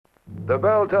The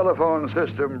Bell telephone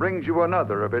system brings you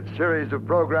another of its series of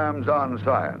programs on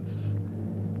science.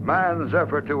 Man's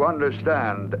effort to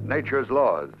understand nature's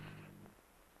laws.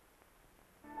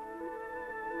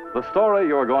 The story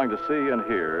you're going to see and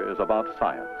hear is about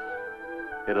science.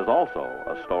 It is also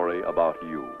a story about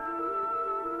you.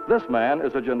 This man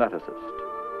is a geneticist.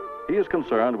 He is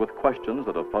concerned with questions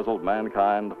that have puzzled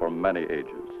mankind for many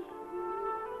ages.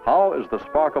 How is the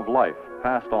spark of life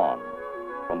passed on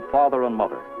from father and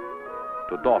mother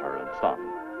to daughter and son?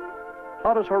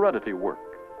 How does heredity work?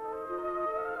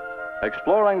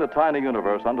 Exploring the tiny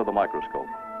universe under the microscope,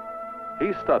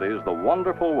 he studies the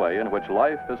wonderful way in which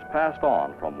life is passed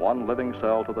on from one living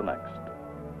cell to the next.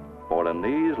 For in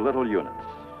these little units,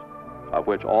 of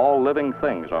which all living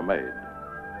things are made,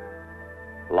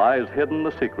 lies hidden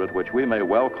the secret which we may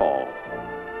well call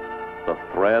the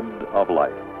thread of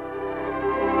life.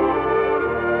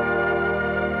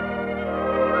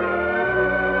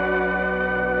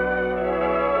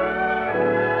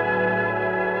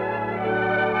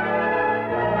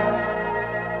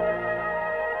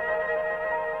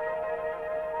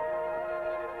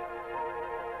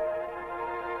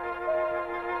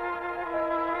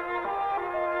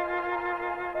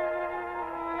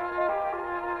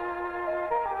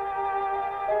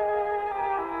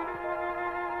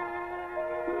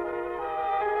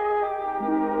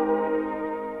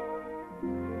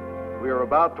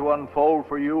 About to unfold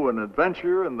for you an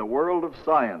adventure in the world of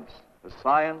science, a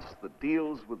science that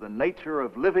deals with the nature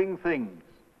of living things.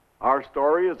 Our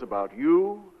story is about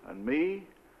you and me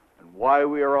and why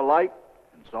we are alike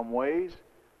in some ways,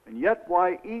 and yet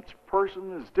why each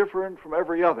person is different from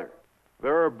every other.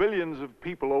 There are billions of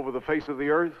people over the face of the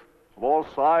earth, of all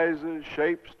sizes,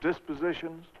 shapes,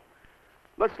 dispositions.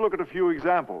 Let's look at a few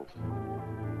examples.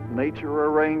 Nature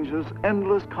arranges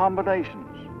endless combinations.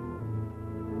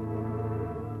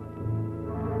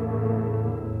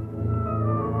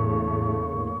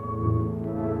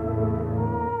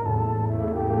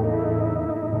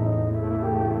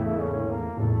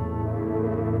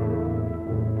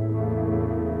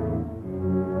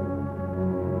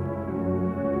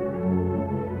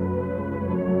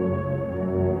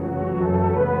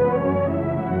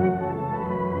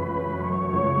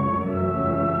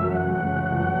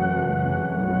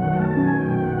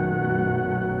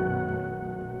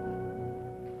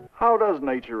 How does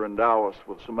nature endow us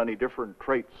with so many different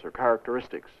traits or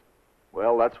characteristics?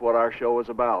 Well, that's what our show is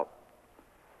about.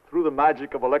 Through the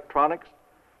magic of electronics,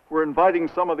 we're inviting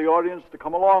some of the audience to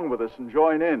come along with us and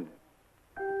join in.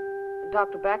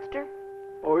 Dr. Baxter?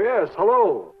 Oh, yes.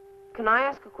 Hello. Can I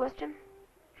ask a question?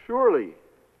 Surely.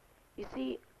 You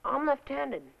see, I'm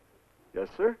left-handed, Yes,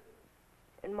 sir?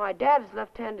 and my dad is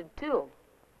left-handed, too.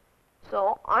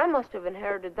 So I must have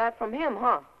inherited that from him,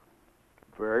 huh?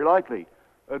 Very likely.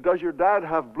 Does your dad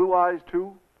have blue eyes,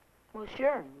 too? Well,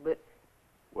 sure, but...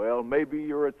 Well, maybe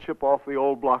you're a chip off the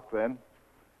old block, then.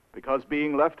 Because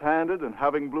being left-handed and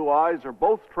having blue eyes are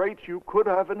both traits you could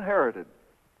have inherited.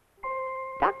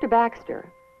 Dr. Baxter,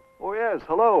 Oh, yes.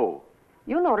 Hello.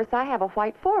 you'll notice I have a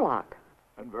white forelock.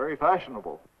 And very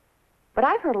fashionable. But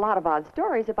I've heard a lot of odd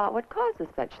stories about what causes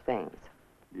such things.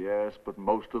 Yes, but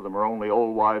most of them are only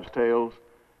old wives' tales.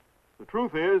 The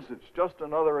truth is, it's just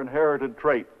another inherited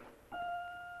trait.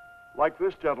 Like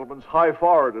this gentleman's high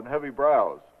forehead and heavy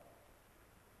brows.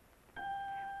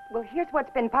 Well, here's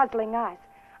what's been puzzling us.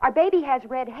 Our baby has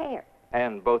red hair.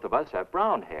 And both of us have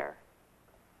brown hair.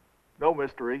 No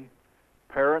mystery.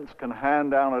 Parents can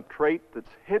hand down a trait that's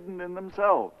hidden in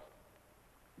themselves.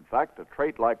 In fact, a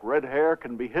trait like red hair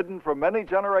can be hidden for many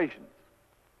generations.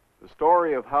 The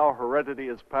story of how heredity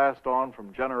is passed on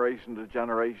from generation to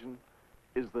generation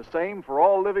is the same for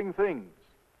all living things.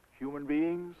 Human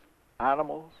beings,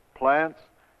 animals, plants,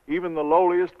 even the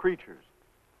lowliest creatures.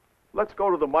 Let's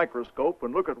go to the microscope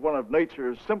and look at one of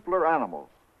nature's simpler animals,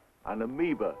 an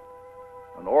amoeba,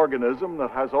 an organism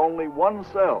that has only one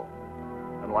cell.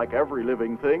 And like every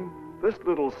living thing, this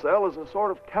little cell is a sort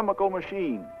of chemical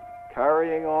machine,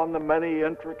 carrying on the many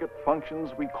intricate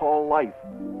functions we call life.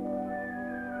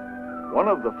 One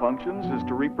of the functions is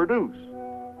to reproduce.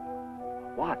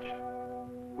 Watch.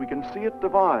 We can see it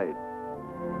divide.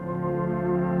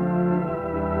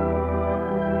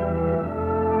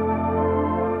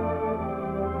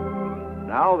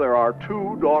 Now there are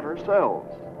two daughter cells.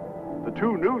 The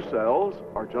two new cells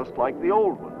are just like the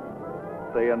old one.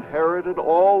 They inherited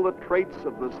all the traits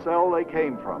of the cell they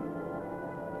came from.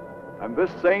 And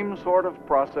this same sort of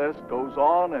process goes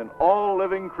on in all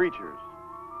living creatures.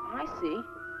 I see.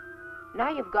 Now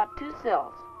you've got two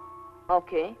cells.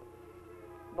 Okay.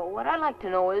 But what I'd like to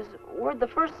know is, where'd the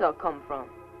first cell come from?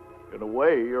 In a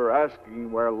way, you're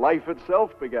asking where life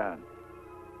itself began.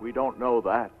 We don't know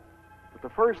that. But the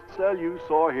first cell you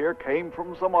saw here came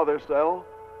from some other cell.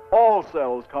 All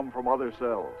cells come from other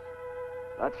cells.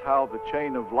 That's how the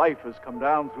chain of life has come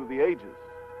down through the ages.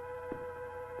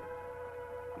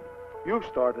 You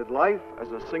started life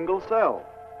as a single cell.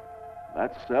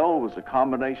 That cell was a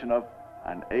combination of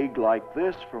an egg like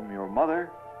this from your mother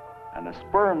and a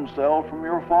sperm cell from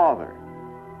your father.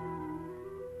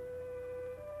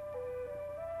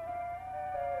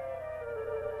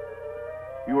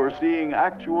 You are seeing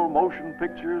actual motion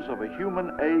pictures of a human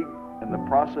egg in the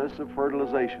process of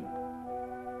fertilization.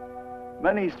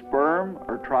 Many sperm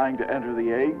are trying to enter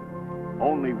the egg.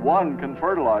 Only one can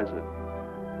fertilize it.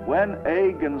 When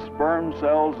egg and sperm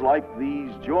cells like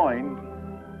these joined,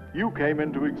 you came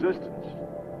into existence.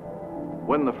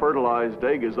 When the fertilized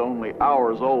egg is only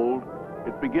hours old,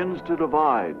 it begins to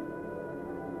divide.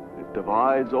 It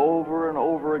divides over and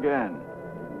over again.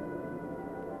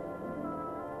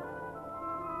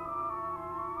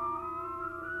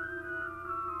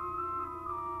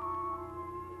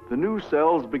 The new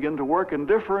cells begin to work in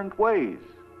different ways.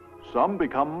 Some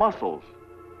become muscles.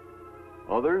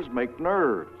 Others make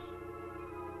nerves.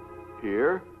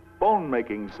 Here,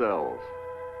 bone-making cells,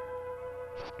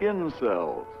 skin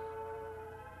cells,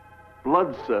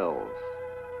 blood cells,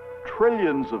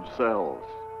 trillions of cells.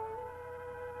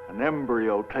 An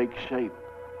embryo takes shape.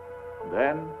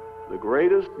 Then, the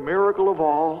greatest miracle of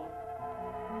all,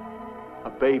 a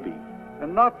baby.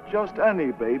 And not just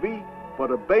any baby,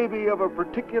 but a baby of a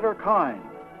particular kind.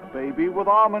 A baby with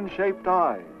almond-shaped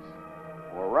eyes,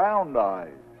 or round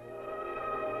eyes,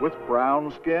 with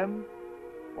brown skin,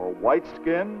 or white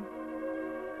skin.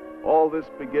 All this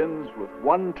begins with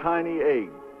one tiny egg,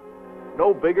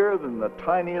 no bigger than the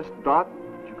tiniest dot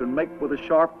that you can make with a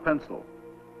sharp pencil.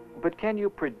 But can you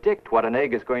predict what an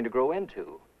egg is going to grow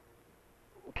into?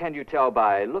 Can you tell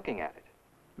by looking at it?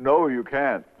 No, you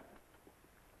can't.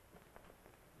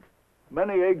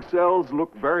 Many egg cells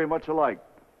look very much alike.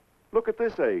 Look at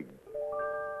this egg.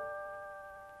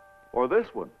 Or this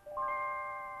one.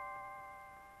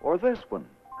 Or this one.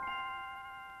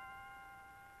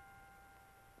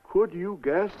 Could you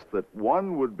guess that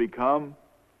one would become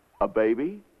a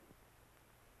baby?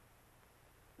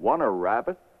 One a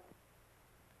rabbit?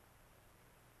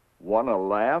 One a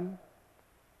lamb?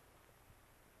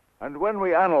 And when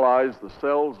we analyze the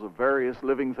cells of various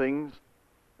living things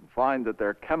and find that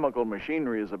their chemical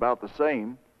machinery is about the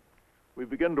same, we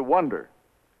begin to wonder,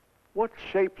 what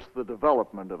shapes the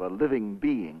development of a living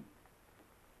being?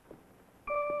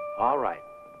 All right.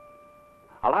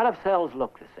 A lot of cells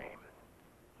look the same.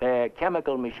 Their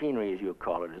chemical machinery, as you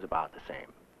call it, is about the same.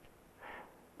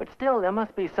 But still, there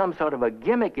must be some sort of a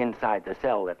gimmick inside the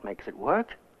cell that makes it work.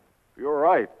 You're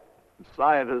right.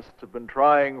 Scientists have been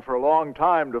trying for a long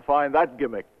time to find that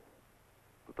gimmick.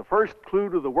 But the first clue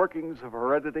to the workings of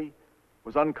heredity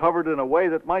was uncovered in a way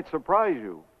that might surprise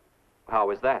you.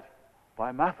 How is that?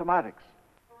 By mathematics.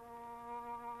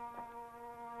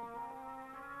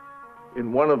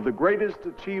 In one of the greatest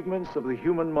achievements of the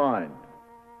human mind.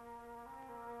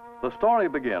 The story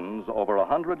begins over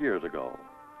 100 years ago.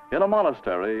 In a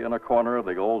monastery in a corner of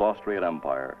the old Austrian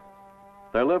Empire,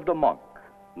 there lived a monk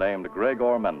named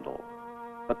Gregor Mendel,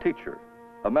 a teacher,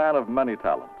 a man of many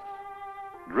talents,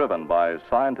 driven by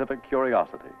scientific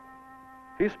curiosity.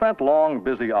 He spent long,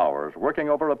 busy hours working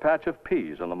over a patch of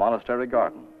peas in the monastery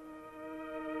garden.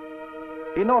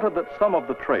 He noted that some of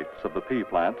the traits of the pea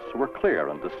plants were clear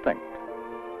and distinct.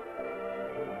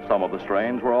 Some of the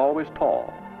strains were always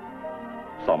tall.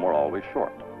 Some were always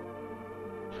short.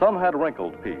 Some had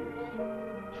wrinkled peas,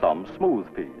 some smooth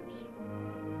peas,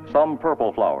 some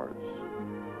purple flowers,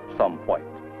 some white.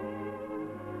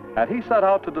 And he set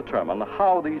out to determine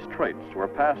how these traits were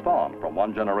passed on from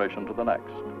one generation to the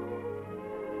next.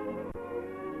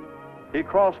 He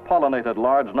cross-pollinated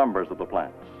large numbers of the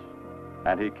plants,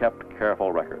 and he kept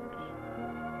careful records.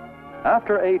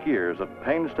 After 8 years of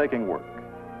painstaking work,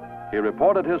 he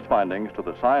reported his findings to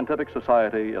the scientific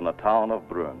society in the town of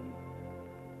Brunn.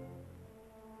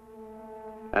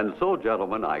 And so,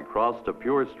 gentlemen, I crossed a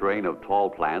pure strain of tall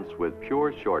plants with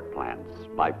pure short plants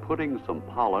by putting some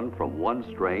pollen from one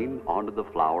strain onto the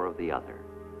flower of the other.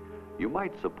 You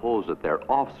might suppose that their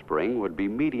offspring would be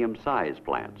medium-sized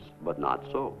plants, but not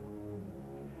so.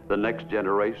 The next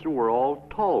generation were all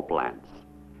tall plants.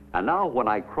 And now when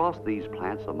I crossed these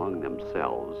plants among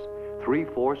themselves,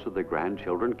 3/4 of the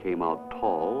grandchildren came out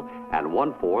tall and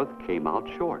 1/4 came out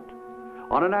short.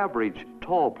 On an average,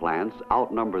 tall plants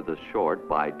outnumber the short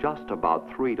by just about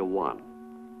 3 to 1.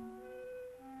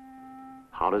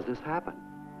 How does this happen?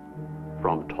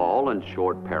 From tall and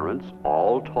short parents,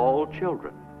 all tall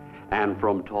children. And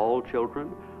from tall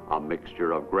children, a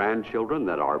mixture of grandchildren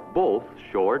that are both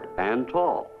short and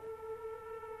tall.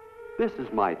 This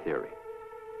is my theory.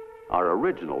 Our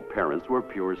original parents were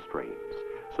pure strains,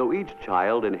 so each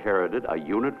child inherited a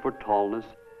unit for tallness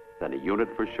and a unit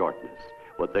for shortness,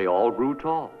 but they all grew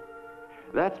tall.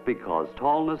 That's because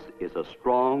tallness is a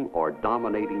strong or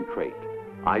dominating trait.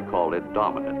 I call it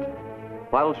dominant,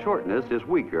 while shortness is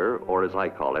weaker, or as I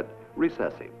call it,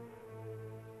 recessive.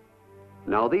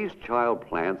 Now, these child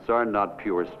plants are not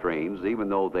pure strains, even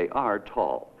though they are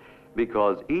tall,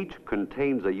 because each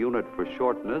contains a unit for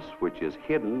shortness which is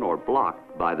hidden or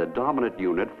blocked by the dominant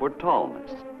unit for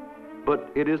tallness. But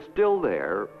it is still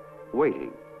there,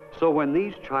 waiting. So when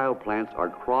these child plants are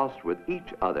crossed with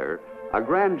each other, a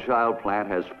grandchild plant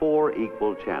has 4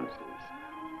 equal chances.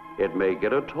 It may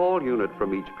get a tall unit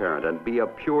from each parent and be a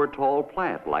pure tall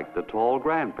plant like the tall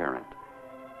grandparent.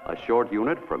 A short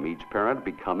unit from each parent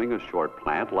becoming a short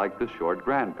plant like the short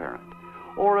grandparent.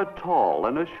 Or a tall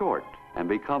and a short and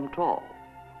become tall.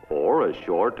 Or a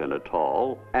short and a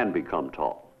tall and become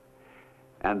tall.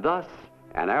 And thus,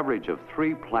 an average of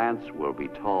 3 plants will be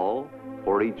tall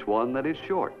for each one that is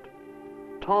short.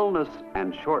 Tallness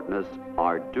and shortness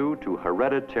are due to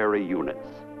hereditary units.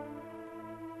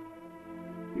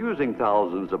 Using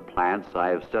thousands of plants, I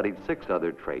have studied 6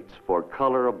 other traits for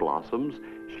color of blossoms,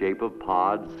 shape of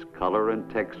pods, color and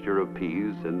texture of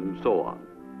peas, and so on.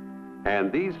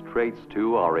 And these traits,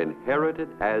 too, are inherited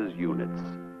as units,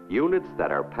 units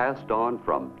that are passed on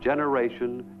from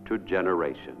generation to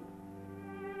generation.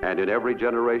 And in every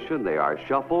generation, they are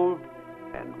shuffled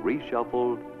and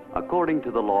reshuffled according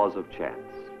to the laws of chance.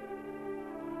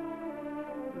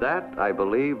 That, I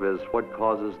believe, is what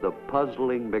causes the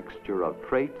puzzling mixture of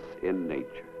traits in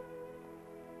nature.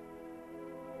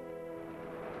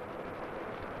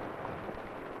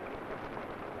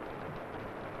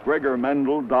 Gregor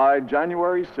Mendel died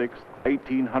January 6,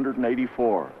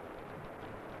 1884.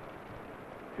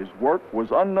 His work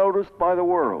was unnoticed by the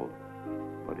world,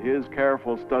 but his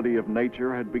careful study of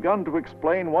nature had begun to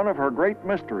explain one of her great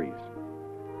mysteries.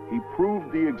 He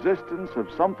proved the existence of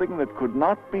something that could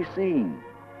not be seen,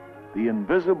 the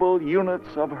invisible units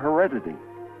of heredity.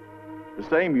 The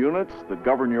same units that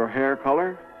govern your hair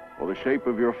color, or the shape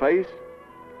of your face,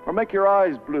 or make your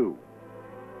eyes blue.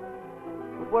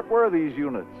 But what were these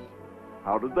units?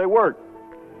 How did they work?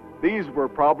 These were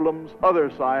problems other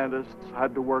scientists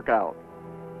had to work out.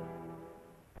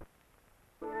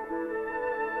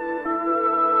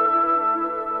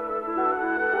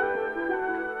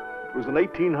 It was in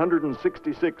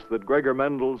 1866 that Gregor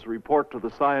Mendel's report to the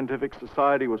Scientific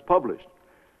Society was published.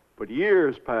 But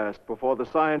years passed before the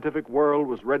scientific world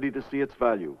was ready to see its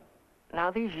value.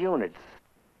 Now, these units,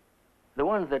 the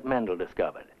ones that Mendel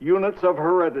discovered. Units of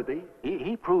heredity.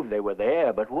 He proved they were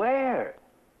there, but where?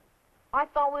 I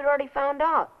thought we'd already found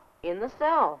out. In the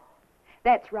cell.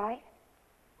 That's right.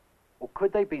 Well,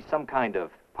 could they be some kind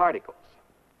of particles?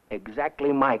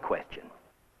 Exactly my question.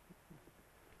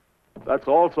 That's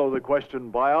also the question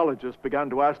biologists began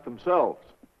to ask themselves.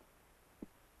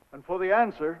 And for the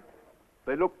answer,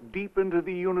 they looked deep into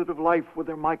the unit of life with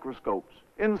their microscopes,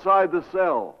 inside the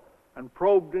cell, and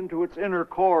probed into its inner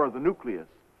core, the nucleus.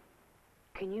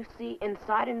 Can you see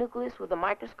inside a nucleus with a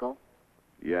microscope?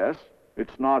 Yes,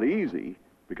 it's not easy,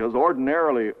 because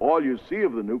ordinarily all you see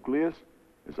of the nucleus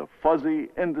is a fuzzy,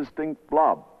 indistinct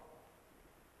blob.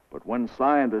 But when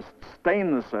scientists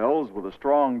stain the cells with a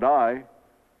strong dye,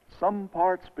 some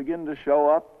parts begin to show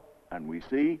up, and we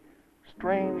see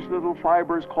strange little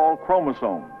fibers called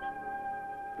chromosomes.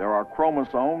 There are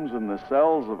chromosomes in the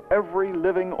cells of every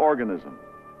living organism.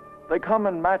 They come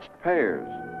in matched pairs.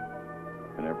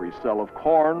 In every cell of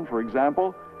corn, for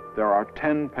example, there are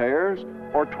 10 pairs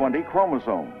or 20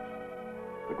 chromosomes.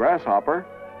 The grasshopper,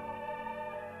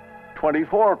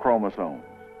 24 chromosomes.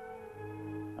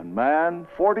 And man,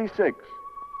 46,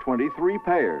 23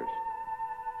 pairs.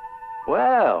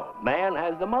 Well, man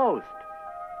has the most.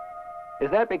 Is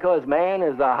that because man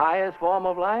is the highest form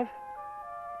of life?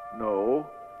 No.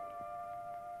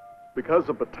 Because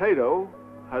a potato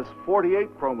has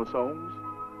 48 chromosomes,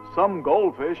 some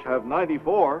goldfish have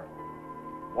 94,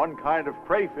 one kind of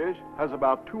crayfish has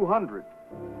about 200.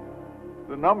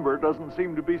 The number doesn't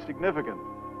seem to be significant,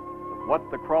 but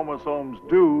what the chromosomes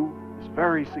do is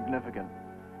very significant.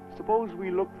 Suppose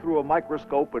we look through a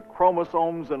microscope at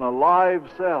chromosomes in a live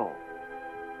cell.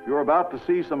 You're about to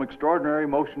see some extraordinary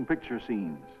motion picture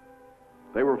scenes.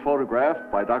 They were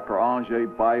photographed by Dr.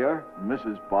 Andrzej Bayer and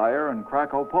Mrs. Bayer in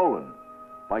Krakow, Poland,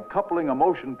 by coupling a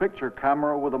motion picture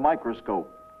camera with a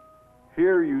microscope.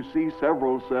 Here you see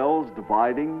several cells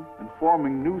dividing and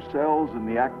forming new cells in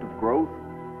the act of growth,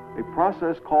 a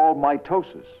process called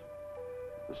mitosis.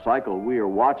 The cycle we are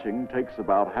watching takes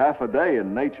about half a day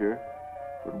in nature,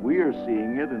 but we are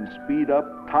seeing it in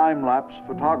speed-up time-lapse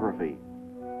photography.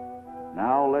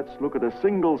 Now let's look at a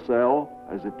single cell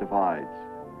as it divides.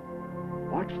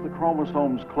 Watch the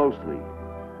chromosomes closely.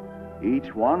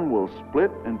 Each one will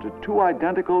split into two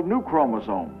identical new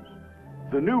chromosomes.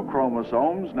 The new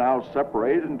chromosomes now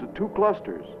separate into two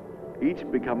clusters, each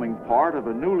becoming part of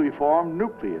a newly formed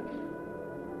nucleus.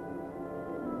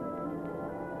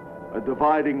 A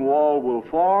dividing wall will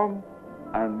form,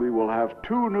 and we will have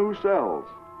two new cells.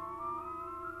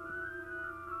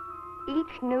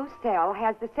 Each new cell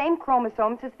has the same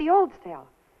chromosomes as the old cell.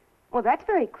 Well, that's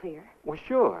very clear. Well,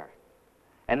 sure.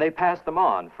 And they pass them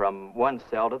on from one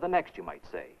cell to the next, you might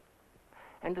say.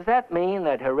 And does that mean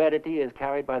that heredity is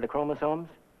carried by the chromosomes?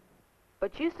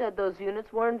 But you said those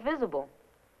units were invisible.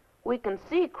 We can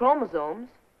see chromosomes.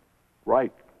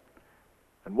 Right.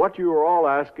 And what you are all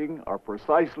asking are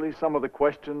precisely some of the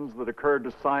questions that occurred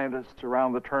to scientists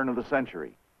around the turn of the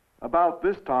century. About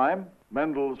this time,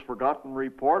 Mendel's forgotten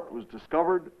report was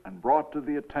discovered and brought to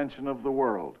the attention of the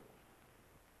world.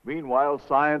 Meanwhile,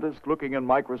 scientists looking in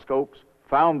microscopes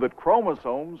found that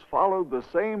chromosomes followed the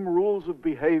same rules of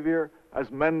behavior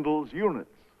as Mendel's units.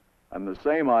 And the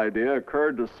same idea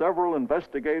occurred to several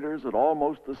investigators at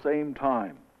almost the same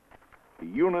time. The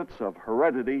units of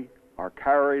heredity are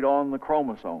carried on the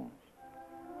chromosomes.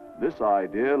 This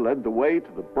idea led the way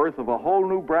to the birth of a whole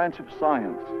new branch of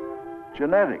science,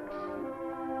 genetics,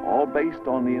 all based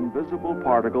on the invisible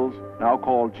particles now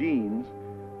called genes,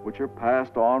 which are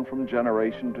passed on from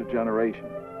generation to generation.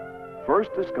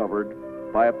 First discovered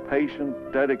by a patient,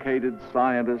 dedicated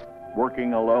scientist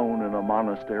working alone in a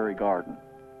monastery garden.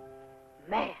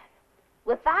 Man,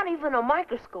 without even a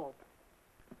microscope.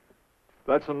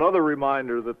 That's another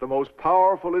reminder that the most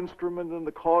powerful instrument in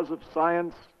the cause of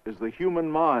science is the human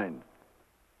mind.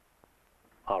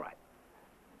 All right.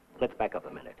 Let's back up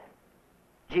a minute.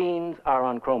 Genes are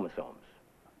on chromosomes,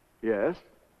 Yes?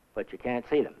 but you can't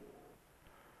see them.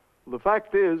 The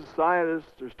fact is,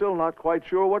 scientists are still not quite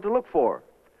sure what to look for.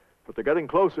 But they're getting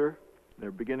closer.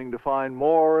 They're beginning to find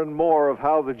more and more of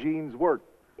how the genes work.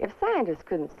 If scientists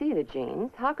couldn't see the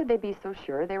genes, how could they be so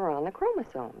sure they were on the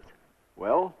chromosomes?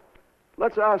 Well,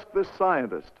 let's ask this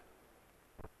scientist.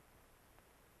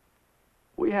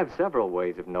 We have several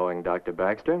ways of knowing, Dr.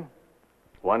 Baxter.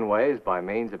 One way is by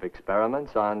means of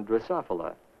experiments on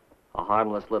Drosophila, a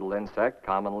harmless little insect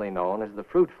commonly known as the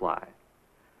fruit fly.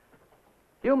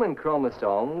 Human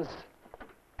chromosomes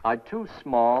are too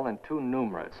small and too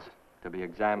numerous to be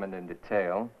examined in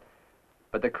detail,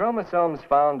 but the chromosomes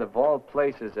found of all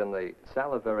places in the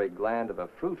salivary gland of a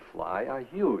fruit fly are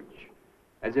huge,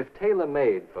 as if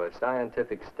tailor-made for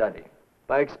scientific study.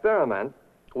 By experiment,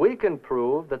 we can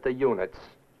prove that the units,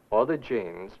 or the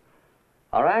genes,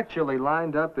 are actually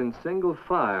lined up in single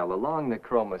file along the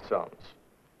chromosomes,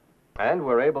 and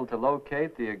we're able to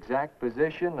locate the exact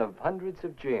position of hundreds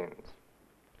of genes.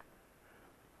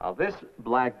 Now, this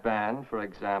black band, for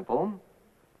example,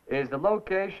 is the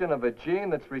location of a gene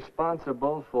that's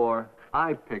responsible for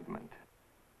eye pigment.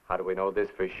 How do we know this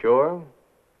for sure?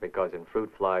 Because in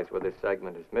fruit flies where this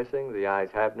segment is missing, the eyes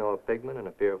have no pigment and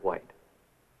appear white.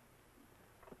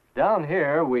 Down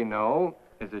here, we know,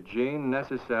 is a gene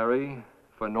necessary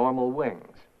for normal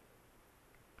wings.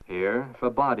 Here, for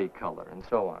body color, and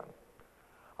so on.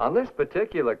 On this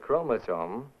particular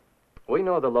chromosome, we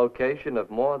know the location of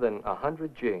more than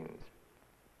 100 genes.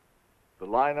 The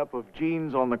lineup of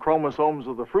genes on the chromosomes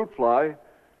of the fruit fly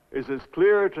is as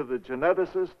clear to the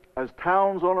geneticist as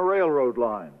towns on a railroad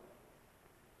line.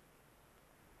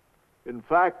 In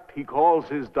fact, he calls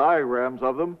his diagrams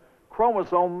of them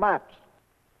chromosome maps.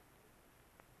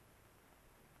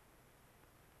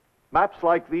 Maps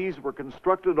like these were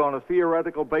constructed on a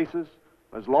theoretical basis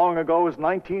as long ago as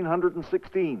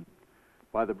 1916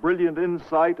 by the brilliant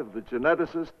insight of the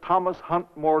geneticist Thomas Hunt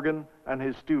Morgan and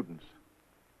his students.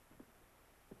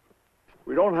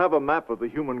 We don't have a map of the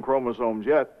human chromosomes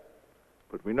yet,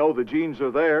 but we know the genes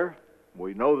are there.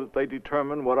 We know that they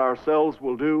determine what our cells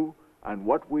will do and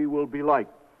what we will be like.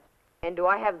 And do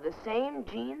I have the same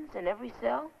genes in every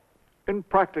cell? In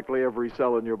practically every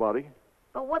cell in your body.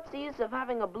 But what's the use of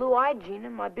having a blue-eye gene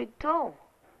in my big toe?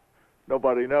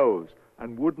 Nobody knows.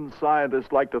 And wouldn't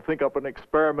scientists like to think up an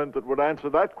experiment that would answer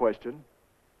that question?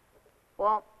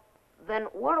 Well, then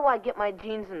where do I get my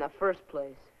genes in the first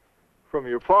place? From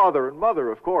your father and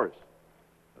mother, of course.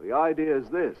 The idea is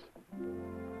this.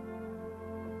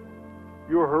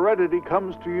 Your heredity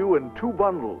comes to you in two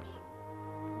bundles.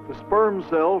 The sperm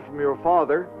cell from your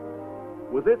father,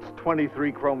 with its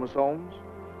 23 chromosomes,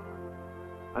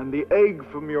 and the egg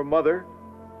from your mother,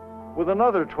 with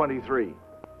another 23.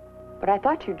 But I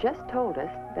thought you just told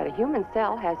us that a human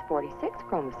cell has 46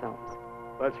 chromosomes.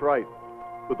 That's right,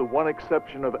 with the one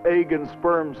exception of egg and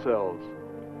sperm cells.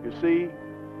 You see,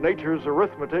 nature's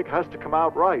arithmetic has to come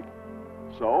out right.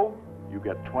 So, you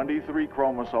get 23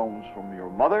 chromosomes from your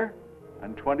mother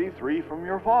and 23 from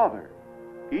your father.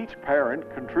 Each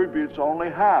parent contributes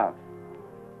only half.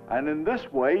 And in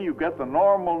this way, you get the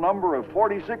normal number of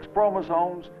 46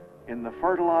 chromosomes in the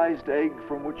fertilized egg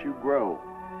from which you grow.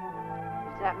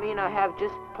 Does that mean I have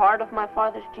just part of my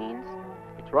father's genes?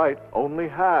 That's right, only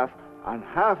half, and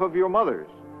half of your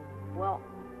mother's. Well,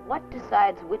 what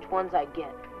decides which ones I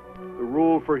get? The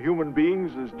rule for human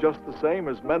beings is just the same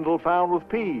as Mendel found with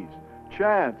peas.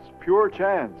 Chance, pure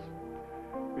chance.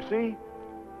 You see,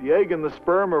 the egg and the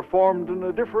sperm are formed in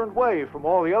a different way from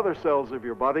all the other cells of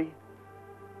your body.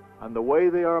 And the way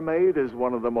they are made is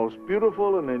one of the most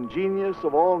beautiful and ingenious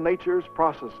of all nature's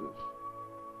processes.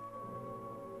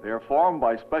 They are formed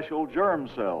by special germ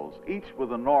cells, each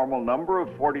with a normal number of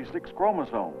 46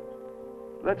 chromosomes.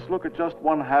 Let's look at just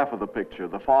one half of the picture,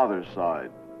 the father's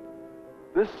side.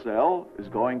 This cell is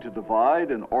going to divide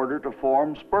in order to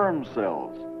form sperm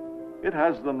cells. It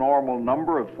has the normal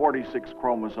number of 46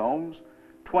 chromosomes,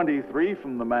 23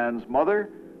 from the man's mother,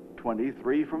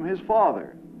 23 from his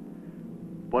father.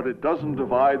 But it doesn't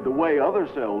divide the way other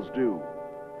cells do.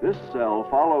 This cell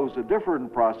follows a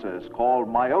different process called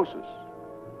meiosis.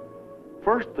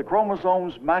 First, the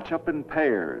chromosomes match up in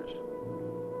pairs.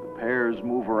 The pairs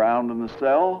move around in the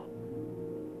cell.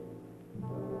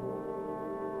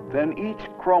 Then each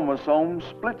chromosome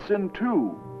splits in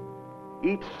two,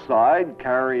 each side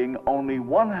carrying only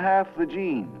one half the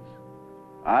genes.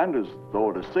 And as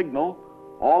though at a signal,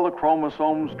 all the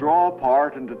chromosomes draw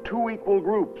apart into two equal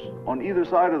groups on either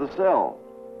side of the cell.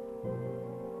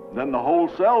 Then the whole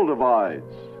cell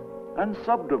divides and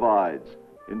subdivides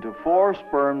into 4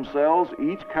 sperm cells,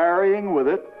 each carrying with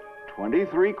it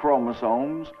 23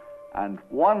 chromosomes and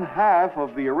one half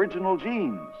of the original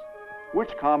genes.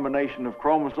 Which combination of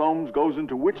chromosomes goes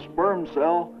into which sperm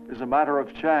cell is a matter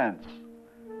of chance.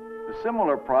 A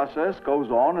similar process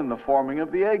goes on in the forming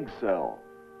of the egg cell.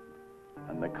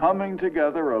 And the coming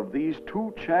together of these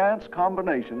two chance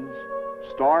combinations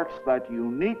starts that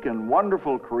unique and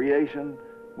wonderful creation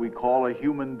we call a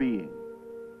human being.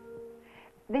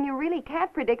 Then you really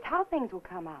can't predict how things will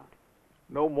come out.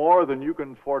 No more than you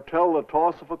can foretell the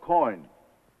toss of a coin.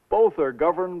 Both are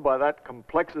governed by that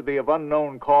complexity of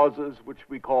unknown causes which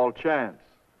we call chance.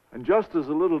 And just as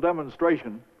a little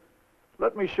demonstration,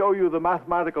 let me show you the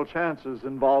mathematical chances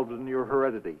involved in your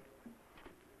heredity.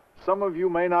 Some of you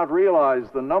may not realize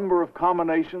the number of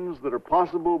combinations that are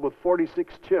possible with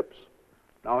 46 chips.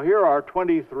 Now here are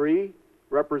 23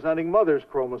 representing mother's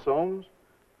chromosomes,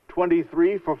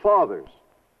 23 for father's.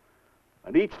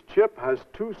 And each chip has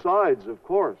 2 sides, of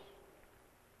course,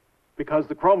 because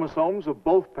the chromosomes of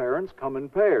both parents come in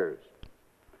pairs.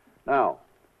 Now,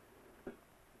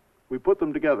 we put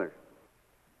them together.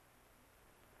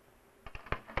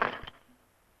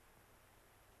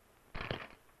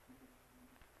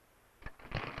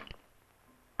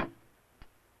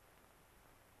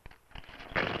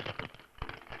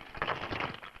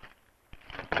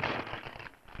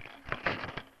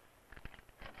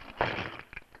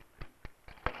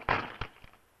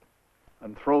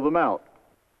 And throw them out.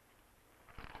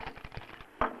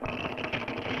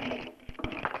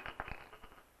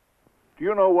 Do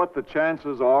you know what the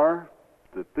chances are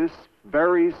that this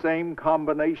very same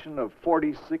combination of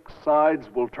 46 sides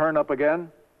will turn up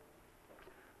again?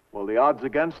 Well, the odds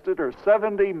against it are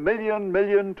 70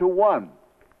 million to 1.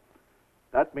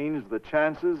 That means the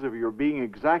chances of your being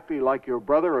exactly like your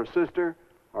brother or sister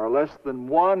are less than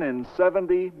 1 in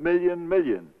 70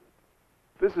 million.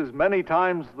 This is many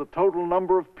times the total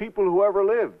number of people who ever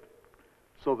lived.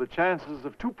 So the chances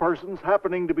of 2 persons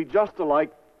happening to be just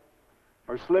alike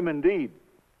are slim indeed.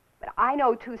 But I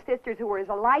know 2 sisters who are as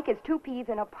alike as 2 peas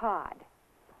in a pod.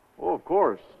 Oh, of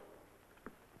course.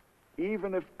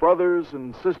 Even if brothers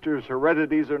and sisters'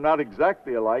 heredities are not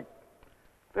exactly alike,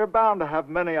 they're bound to have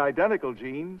many identical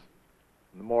genes.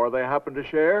 And the more they happen to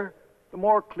share, the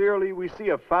more clearly we see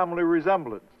a family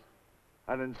resemblance.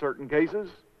 And in certain cases,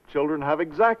 children have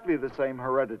exactly the same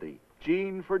heredity,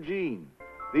 gene for gene.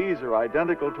 These are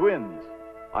identical twins.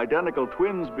 Identical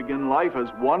twins begin life as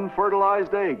one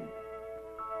fertilized egg.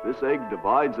 This egg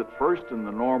divides at first in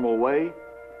the normal way,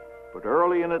 but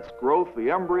early in its growth, the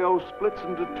embryo splits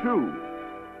into 2.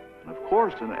 And of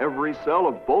course, in every cell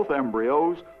of both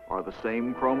embryos are the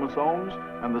same chromosomes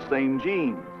and the same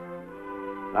genes.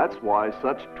 That's why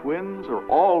such twins are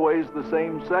always the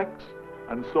same sex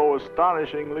and so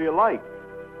astonishingly alike.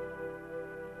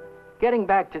 Getting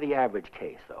back to the average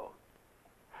case, though,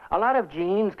 A lot of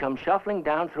genes come shuffling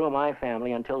down through my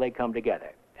family until they come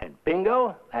together. And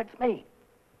bingo, that's me.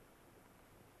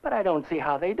 But I don't see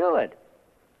how they do it.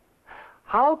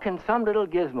 How can some little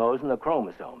gizmos in the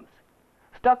chromosomes,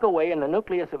 stuck away in the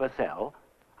nucleus of a cell,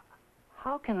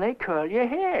 how can they curl your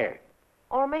hair?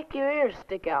 Or make your ears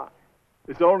stick out?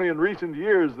 It's only in recent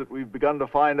years that we've begun to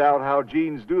find out how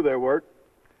genes do their work.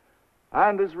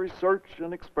 And as research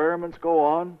and experiments go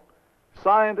on,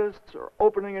 scientists are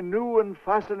opening a new and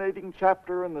fascinating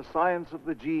chapter in the science of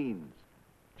the genes,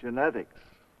 genetics.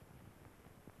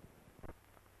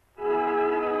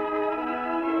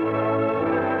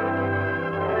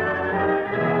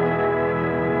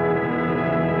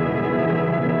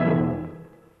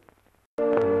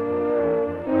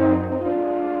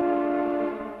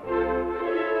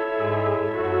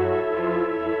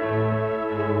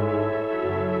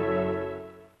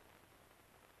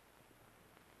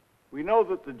 We know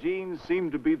that the genes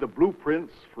seem to be the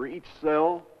blueprints for each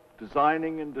cell,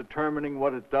 designing and determining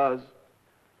what it does.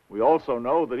 We also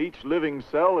know that each living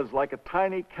cell is like a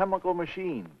tiny chemical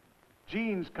machine.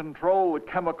 Genes control the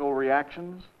chemical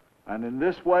reactions, and in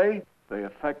this way, they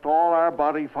affect all our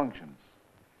body functions.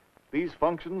 These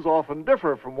functions often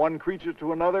differ from one creature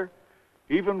to another,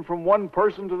 even from one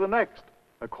person to the next,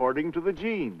 according to the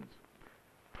genes.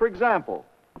 For example,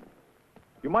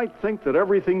 you might think that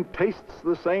everything tastes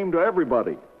the same to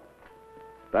everybody.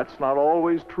 That's not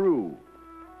always true.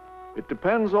 It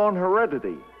depends on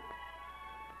heredity.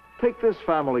 Take this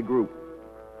family group.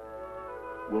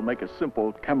 We'll make a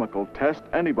simple chemical test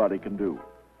anybody can do.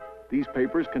 These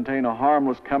papers contain a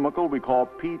harmless chemical we call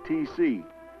PTC.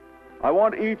 I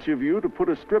want each of you to put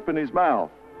a strip in his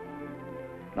mouth.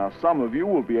 Now, some of you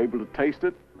will be able to taste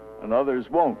it, and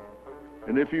others won't.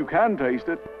 And if you can taste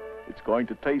it, it's going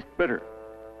to taste bitter.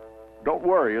 Don't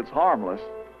worry, it's harmless.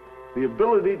 The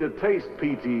ability to taste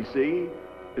PTC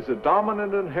is a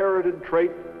dominant inherited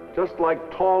trait, just like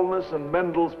tallness and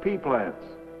Mendel's pea plants.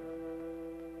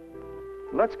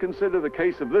 Let's consider the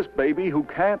case of this baby who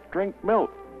can't drink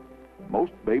milk.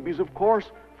 Most babies, of course,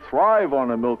 thrive on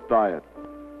a milk diet.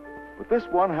 But this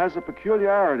one has a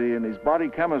peculiarity in his body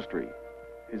chemistry.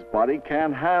 His body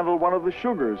can't handle one of the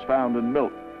sugars found in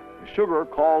milk, a sugar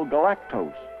called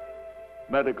galactose.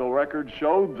 Medical records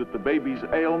showed that the baby's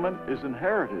ailment is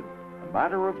inherited, a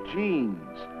matter of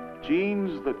genes,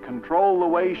 genes that control the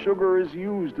way sugar is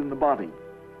used in the body.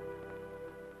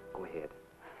 Go ahead.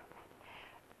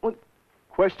 Well,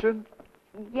 Question?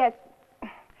 yes.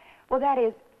 Well, that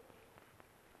is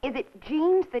it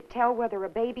genes that tell whether a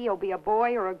baby will be a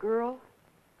boy or a girl?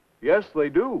 Yes, they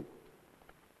do.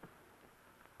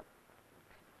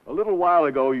 A little while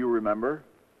ago, you remember,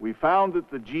 we found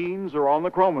that the genes are on the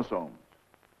chromosomes.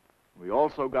 We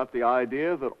also got the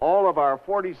idea that all of our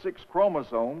 46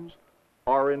 chromosomes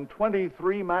are in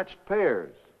 23 matched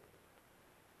pairs.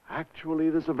 Actually,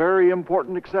 there's a very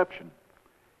important exception.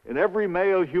 In every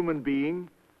male human being,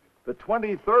 the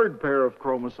 23rd pair of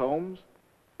chromosomes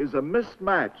is a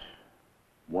mismatch.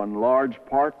 One large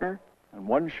partner and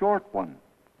one short one.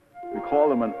 We call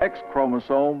them an X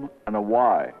chromosome and a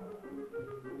Y.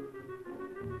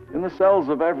 In the cells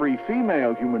of every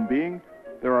female human being,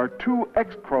 there are 2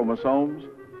 X chromosomes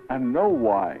and no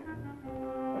Y.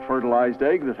 A fertilized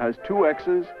egg that has 2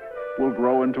 X's will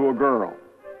grow into a girl.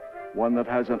 One that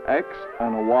has an X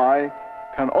and a Y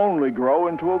can only grow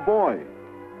into a boy.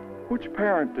 Which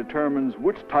parent determines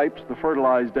which types the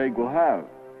fertilized egg will have?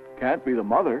 Can't be the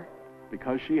mother,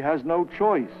 because she has no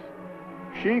choice.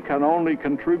 She can only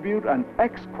contribute an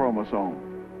X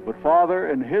chromosome, but father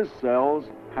in his cells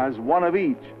has one of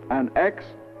each, an X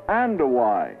and a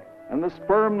Y. And the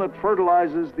sperm that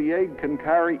fertilizes the egg can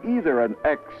carry either an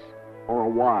X or a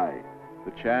Y.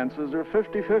 The chances are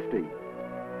 50-50.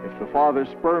 If the father's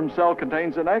sperm cell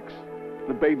contains an X,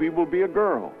 the baby will be a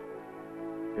girl.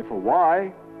 If a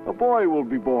Y, a boy will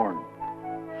be born.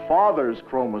 Father's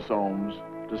chromosomes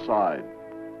decide.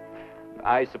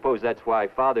 I suppose that's why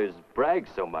fathers brag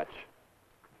so much.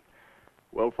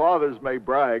 Well, fathers may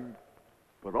brag,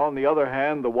 but on the other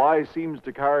hand, the Y seems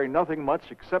to carry nothing much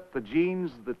except the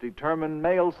genes that determine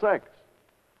male sex,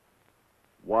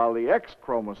 while the X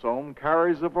chromosome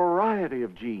carries a variety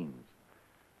of genes.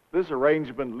 This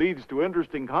arrangement leads to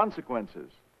interesting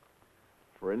consequences.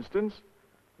 For instance,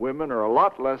 women are a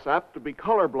lot less apt to be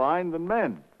colorblind than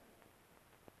men.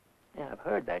 Yeah, I've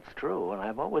heard that's true, and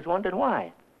I've always wondered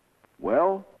why.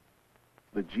 Well,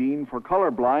 the gene for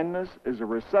colorblindness is a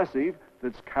recessive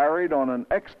that's carried on an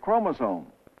X chromosome.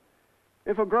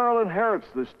 If a girl inherits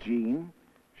this gene,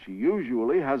 she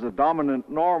usually has a dominant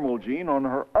normal gene on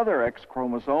her other X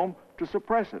chromosome to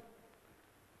suppress it.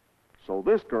 So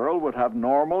this girl would have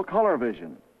normal color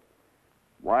vision,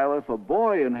 While if a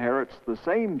boy inherits the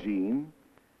same gene,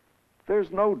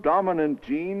 there's no dominant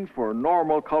gene for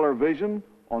normal color vision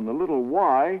on the little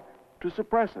y to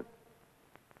suppress it.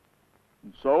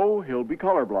 And so he'll be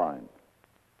colorblind.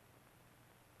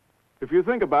 If you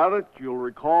think about it, you'll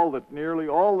recall that nearly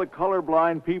all the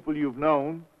colorblind people you've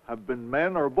known have been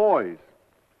men or boys.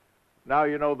 Now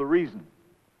you know the reason.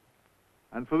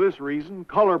 And for this reason,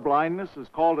 colorblindness is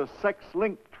called a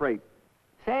sex-linked trait.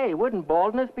 Say, wouldn't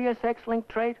baldness be a sex-linked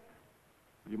trait?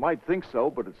 You might think so,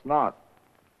 but it's not.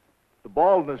 The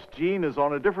baldness gene is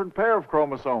on a different pair of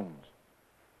chromosomes.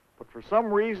 But for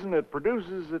some reason, it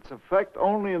produces its effect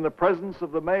only in the presence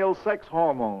of the male sex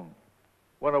hormone.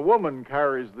 When a woman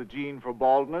carries the gene for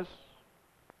baldness,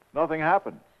 nothing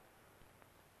happens.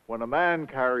 When a man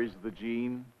carries the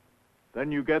gene,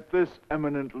 then you get this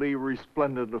eminently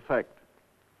resplendent effect.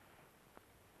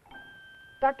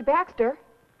 Dr. Baxter?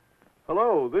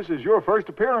 Hello, this is your first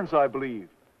appearance, I believe.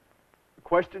 A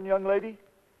question, young lady?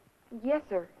 Yes,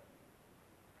 sir.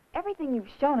 Everything you've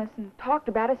shown us and talked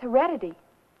about is heredity.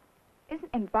 Isn't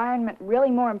environment really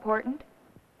more important?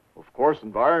 Of course,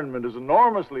 environment is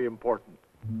enormously important.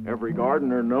 Every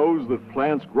gardener knows that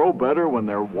plants grow better when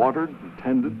they're watered and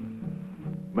tended.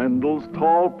 Mendel's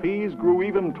tall peas grew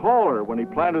even taller when he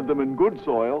planted them in good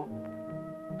soil.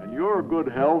 And your good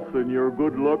health and your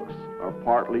good looks are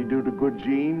partly due to good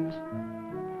genes,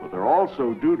 but they're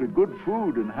also due to good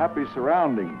food and happy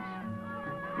surroundings.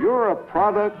 You're a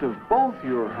product of both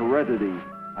your heredity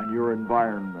and your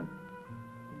environment.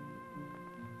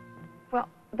 Well,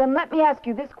 then let me ask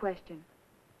you this question.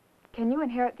 Can you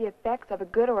inherit the effects of a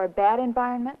good or a bad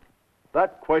environment?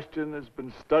 That question has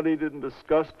been studied and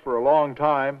discussed for a long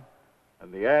time,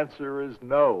 and the answer is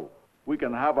no. We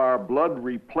can have our blood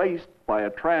replaced by a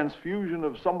transfusion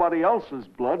of somebody else's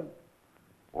blood,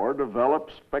 or develop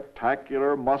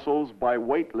spectacular muscles by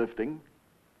weightlifting.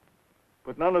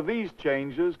 But none of these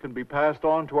changes can be passed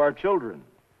on to our children.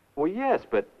 Well, yes,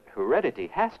 but heredity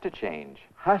has to change.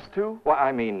 Has to? Well,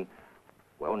 I mean,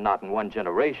 well, not in one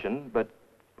generation, but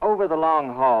over the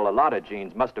long haul, a lot of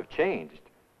genes must have changed.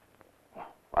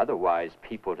 Otherwise,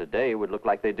 people today would look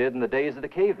like they did in the days of the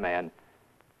caveman.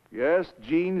 Yes,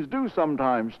 genes do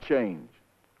sometimes change.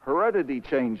 Heredity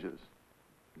changes.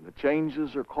 And the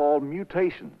changes are called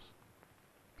mutations.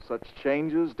 Such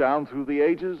changes down through the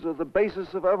ages are the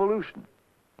basis of evolution.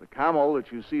 The camel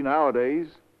that you see nowadays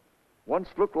once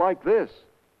looked like this.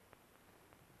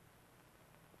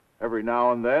 Every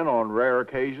now and then, on rare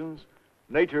occasions,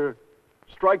 nature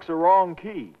strikes a wrong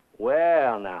key.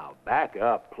 Well, now, back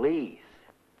up, please.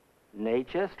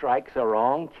 Nature strikes a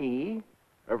wrong key?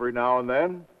 Every now and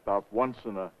then, about once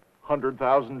in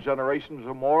 100,000 generations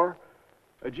or more,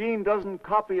 a gene doesn't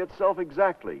copy itself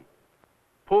exactly,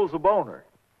 pulls a boner.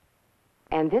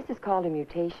 And this is called a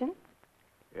mutation?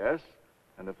 Yes,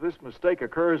 and if this mistake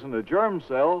occurs in a germ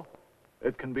cell,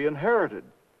 it can be inherited.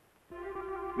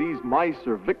 These mice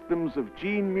are victims of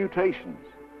gene mutations.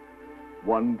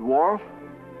 One dwarf,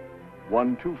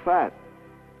 one too fat.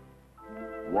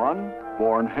 One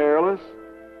born hairless,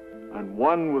 and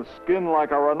one with skin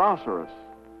like a rhinoceros.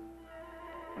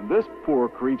 And this poor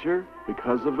creature,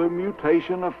 because of a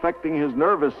mutation affecting his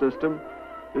nervous system,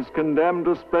 is condemned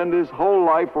to spend his whole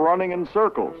life running in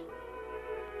circles.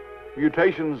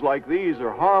 Mutations like these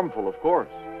are harmful, of course,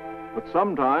 but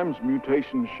sometimes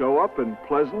mutations show up in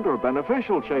pleasant or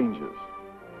beneficial changes.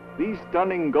 These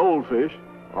stunning goldfish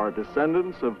are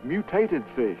descendants of mutated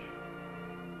fish.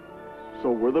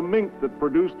 So were the mink that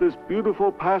produced this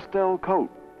beautiful pastel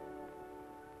coat.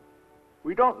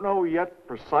 We don't know yet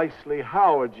precisely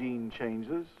how a gene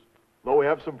changes, though we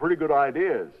have some pretty good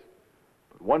ideas.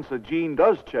 But once a gene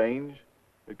does change,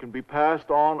 it can be passed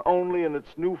on only in its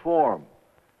new form.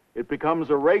 It becomes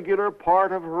a regular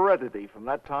part of heredity from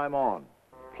that time on.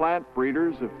 Plant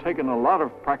breeders have taken a lot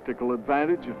of practical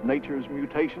advantage of nature's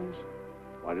mutations.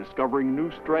 By discovering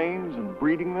new strains and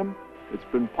breeding them, it's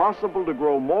been possible to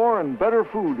grow more and better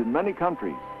food in many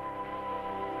countries.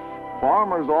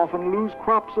 Farmers often lose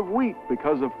crops of wheat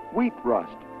because of wheat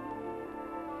rust.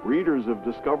 Breeders have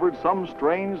discovered some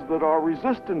strains that are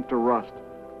resistant to rust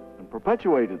and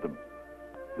perpetuated them.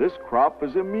 This crop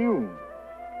is immune.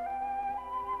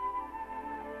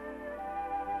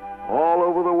 All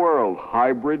over the world,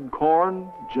 hybrid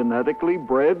corn, genetically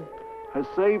bred, has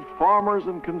saved farmers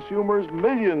and consumers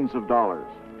millions of dollars,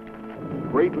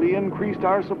 greatly increased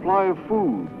our supply of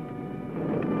food.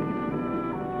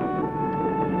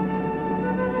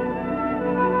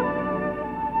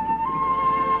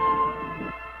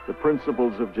 The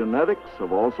principles of genetics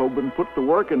have also been put to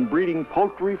work in breeding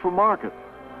poultry for market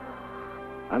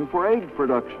and for egg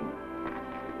production.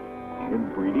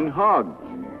 in breeding hogs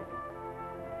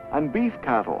and beef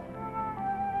cattle,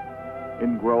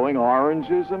 in growing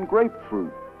oranges and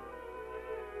grapefruit,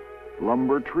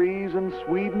 lumber trees in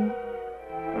Sweden,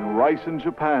 and rice in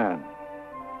Japan.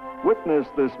 Witness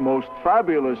this most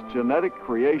fabulous genetic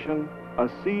creation, a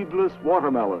seedless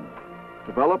watermelon,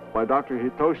 developed by Dr.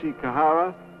 Hitoshi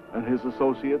Kihara and his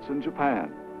associates in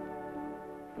Japan.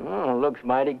 Oh, looks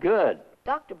mighty good.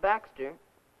 Dr. Baxter,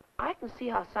 I can see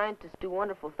how scientists do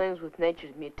wonderful things with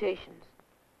nature's mutations.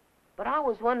 But I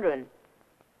was wondering,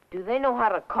 do they know how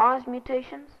to cause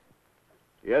mutations?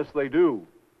 Yes, they do.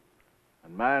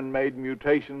 And man-made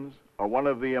mutations are one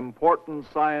of the important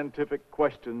scientific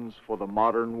questions for the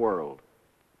modern world.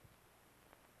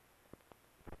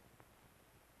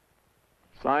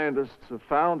 Scientists have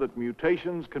found that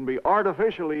mutations can be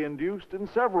artificially induced in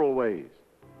several ways.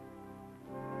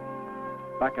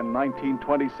 Back in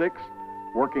 1926,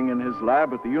 working in his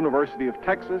lab at the University of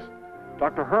Texas,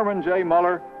 Dr. Herman J.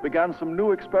 Muller began some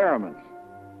new experiments.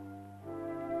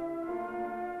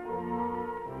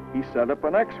 He set up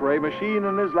an X-ray machine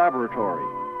in his laboratory.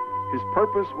 His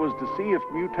purpose was to see if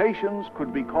mutations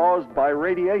could be caused by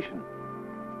radiation.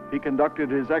 He conducted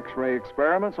his X-ray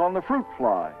experiments on the fruit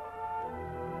fly.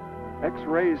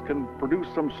 X-rays can produce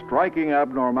some striking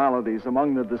abnormalities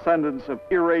among the descendants of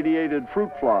irradiated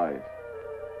fruit flies.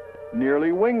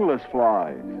 Nearly wingless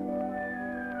flies,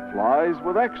 flies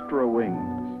with extra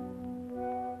wings,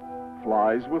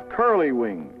 flies with curly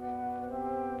wings,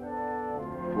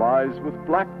 flies with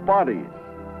black bodies,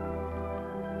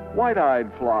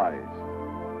 white-eyed flies.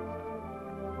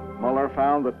 Muller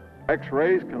found that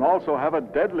X-rays can also have a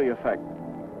deadly effect.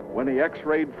 When he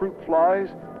X-rayed fruit flies,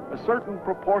 a certain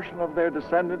proportion of their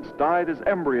descendants died as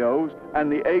embryos and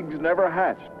the eggs never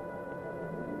hatched.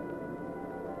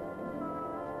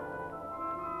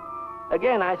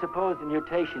 Again, I suppose the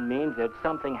mutation means that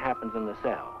something happens in the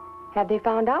cell. Have they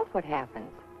found out what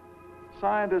happens?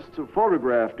 Scientists have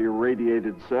photographed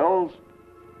irradiated cells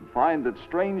and find that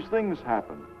strange things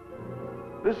happen.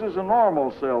 This is a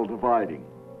normal cell dividing.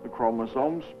 The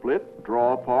chromosomes split,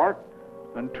 draw apart,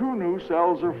 and two new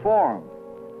cells are formed.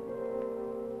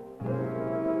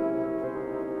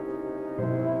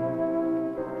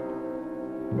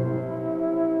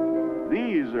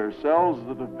 These are cells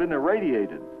that have been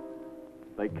irradiated.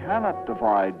 They cannot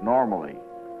divide normally.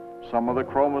 Some of the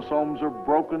chromosomes are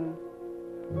broken.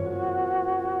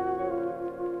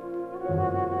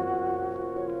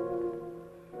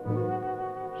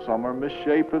 Some are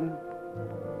misshapen.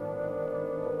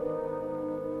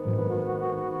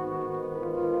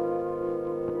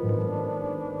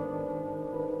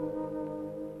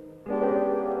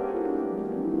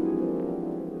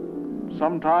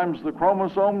 Sometimes the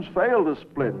chromosomes fail to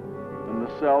split and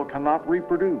the cell cannot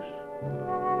reproduce.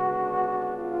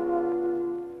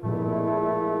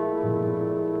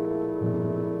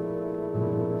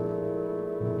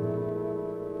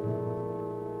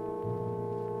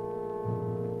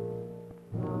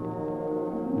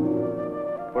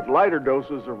 But lighter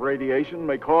doses of radiation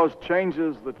may cause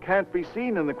changes that can't be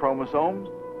seen in the chromosomes,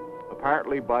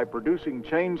 apparently by producing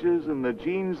changes in the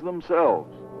genes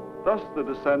themselves. Thus, the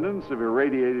descendants of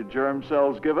irradiated germ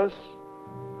cells give us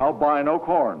albino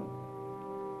corn,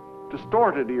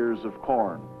 distorted ears of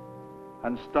corn,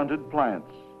 and stunted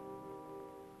plants.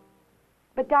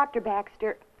 But Dr.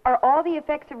 Baxter, are all the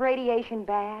effects of radiation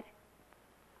bad?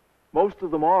 Most of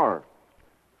them are.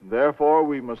 Therefore,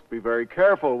 we must be very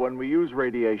careful when we use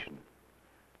radiation.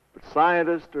 But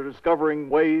scientists are discovering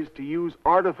ways to use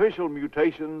artificial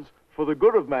mutations for the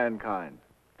good of mankind.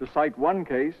 To cite one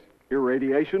case,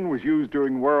 irradiation was used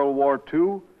during World War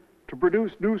II to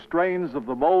produce new strains of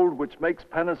the mold which makes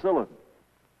penicillin.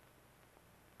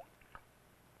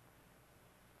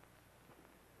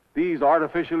 These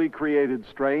artificially created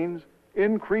strains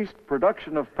increased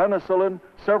production of penicillin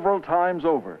several times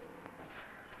over.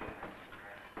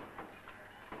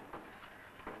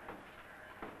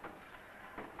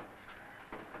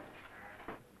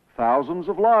 Thousands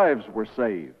of lives were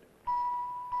saved.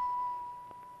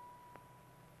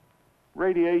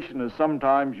 Radiation is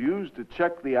sometimes used to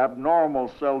check the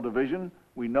abnormal cell division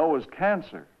we know as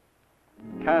cancer.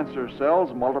 Cancer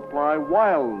cells multiply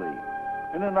wildly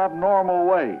in an abnormal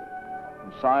way,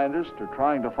 and scientists are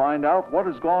trying to find out what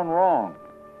has gone wrong.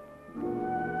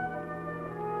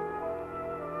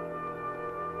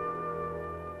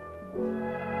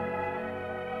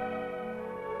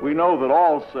 We know that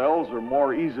all cells are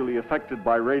more easily affected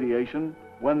by radiation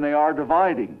when they are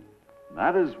dividing.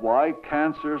 That is why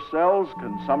cancer cells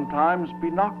can sometimes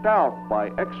be knocked out by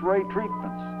X-ray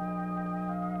treatments.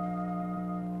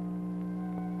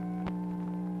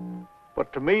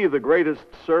 But to me, the greatest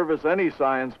service any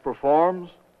science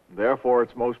performs, therefore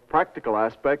its most practical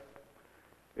aspect,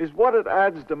 is what it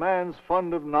adds to man's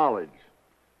fund of knowledge,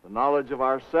 the knowledge of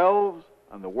ourselves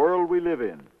and the world we live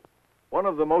in. One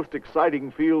of the most exciting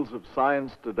fields of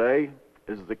science today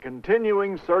is the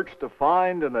continuing search to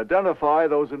find and identify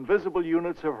those invisible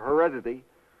units of heredity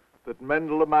that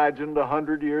Mendel imagined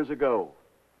 100 years ago.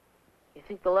 You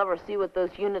think they'll ever see what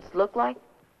those units look like?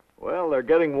 Well, they're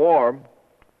getting warm,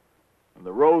 and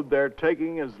the road they're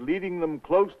taking is leading them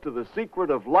close to the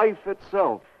secret of life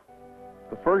itself.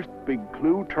 The first big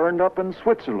clue turned up in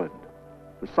Switzerland.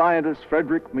 The scientist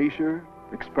Friedrich Miescher,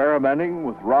 experimenting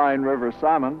with Rhine River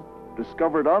salmon,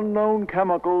 discovered unknown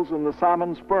chemicals in the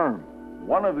salmon sperm.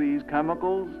 One of these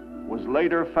chemicals was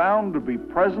later found to be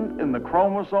present in the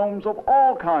chromosomes of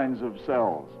all kinds of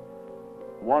cells,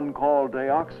 one called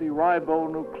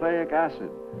deoxyribonucleic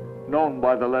acid, known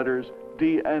by the letters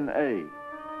DNA.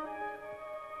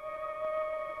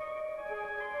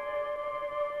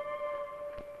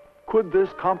 Could this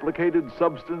complicated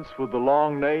substance with the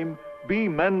long name be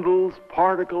Mendel's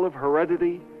particle of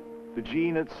heredity, the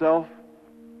gene itself?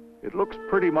 It looks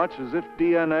pretty much as if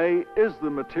DNA is the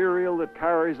material that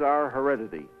carries our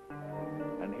heredity.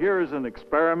 And here is an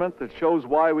experiment that shows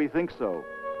why we think so.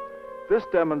 This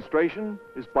demonstration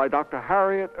is by Dr.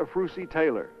 Harriet Afrusi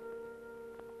Taylor.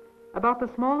 About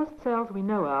the smallest cells we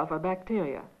know of are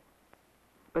bacteria,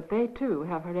 but they too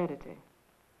have heredity.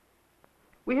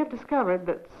 We have discovered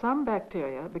that some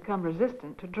bacteria become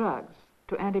resistant to drugs,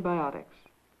 to antibiotics.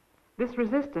 This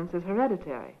resistance is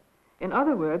hereditary. In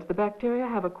other words, the bacteria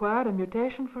have acquired a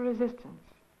mutation for resistance.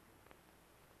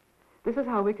 This is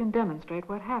how we can demonstrate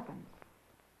what happens.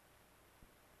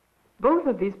 Both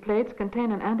of these plates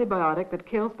contain an antibiotic that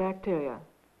kills bacteria.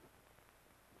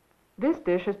 This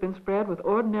dish has been spread with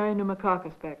ordinary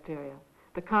pneumococcus bacteria,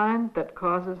 the kind that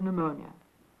causes pneumonia.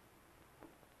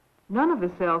 None of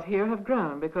the cells here have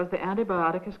grown because the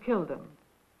antibiotic has killed them.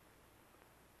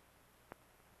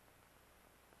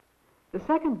 The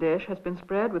second dish has been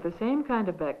spread with the same kind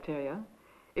of bacteria,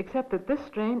 except that this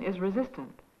strain is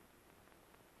resistant.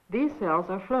 These cells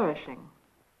are flourishing.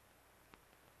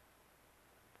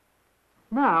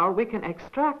 Now we can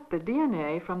extract the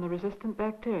DNA from the resistant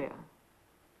bacteria,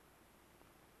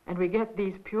 and we get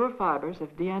these pure fibers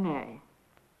of DNA.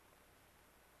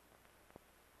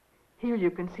 Here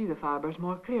you can see the fibers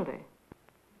more clearly.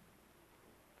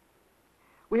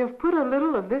 We have put a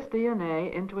little of this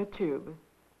DNA into a tube.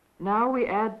 Now we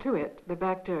add to it the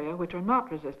bacteria which are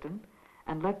not resistant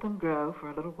and let them grow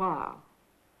for a little while.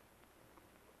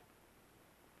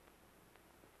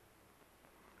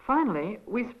 Finally,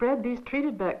 we spread these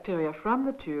treated bacteria from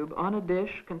the tube on a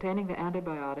dish containing the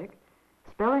antibiotic,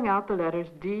 spelling out the letters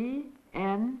D,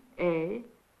 N, A,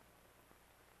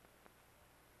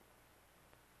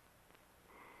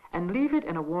 and leave it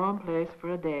in a warm place for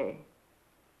a day.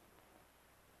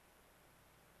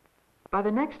 By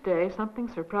the next day, something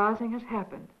surprising has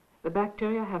happened. The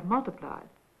bacteria have multiplied.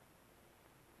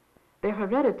 Their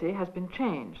heredity has been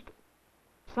changed.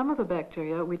 Some of the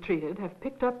bacteria we treated have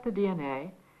picked up the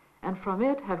DNA and from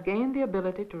it have gained the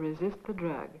ability to resist the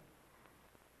drug.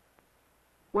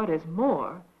 What is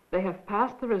more, they have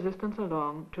passed the resistance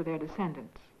along to their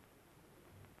descendants.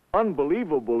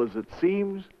 Unbelievable as it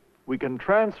seems, we can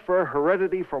transfer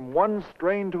heredity from one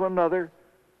strain to another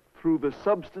through the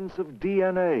substance of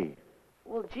DNA.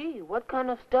 Well, gee, what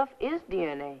kind of stuff is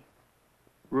DNA?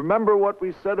 Remember what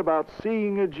we said about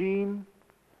seeing a gene?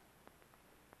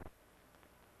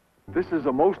 This is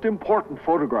a most important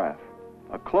photograph,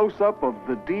 a close-up of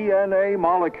the DNA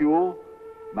molecule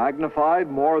magnified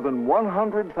more than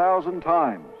 100,000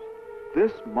 times.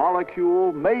 This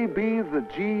molecule may be the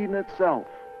gene itself.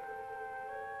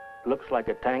 Looks like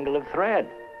a tangle of thread.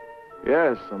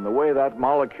 Yes, and the way that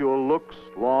molecule looks,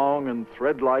 long and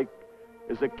thread-like,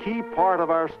 is a key part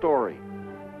of our story.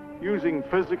 Using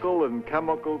physical and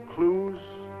chemical clues,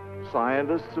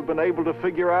 scientists have been able to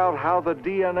figure out how the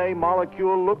DNA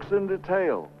molecule looks in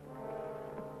detail.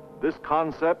 This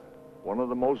concept, one of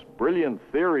the most brilliant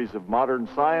theories of modern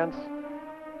science,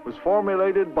 was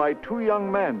formulated by two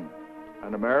young men,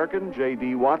 an American,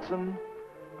 J.D. Watson,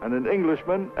 and an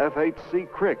Englishman, F.H.C.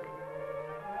 Crick.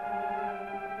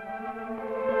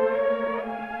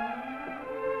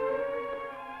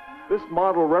 This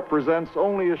model represents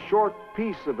only a short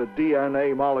piece of a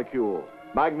DNA molecule,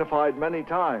 magnified many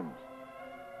times.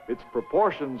 Its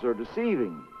proportions are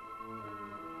deceiving.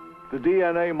 The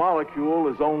DNA molecule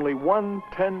is only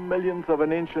 1/10,000,000th of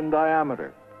an inch in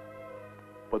diameter.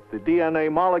 But the DNA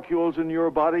molecules in your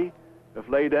body, if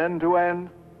laid end to end,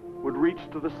 would reach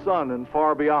to the sun and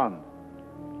far beyond.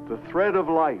 The thread of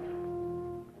life,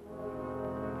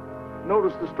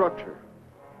 Notice the structure.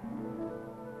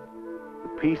 The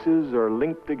pieces are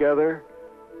linked together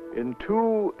in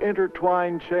two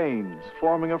intertwined chains,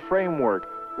 forming a framework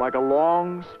like a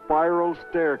long spiral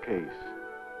staircase.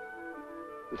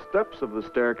 The steps of the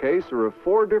staircase are of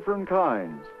 4 different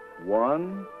kinds.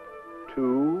 1,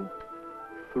 2,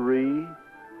 3,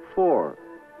 4.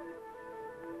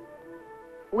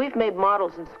 We've made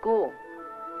models in school.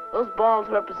 Those balls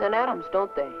represent atoms,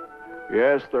 don't they?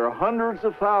 Yes, there are hundreds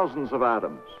of thousands of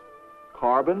atoms.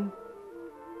 Carbon,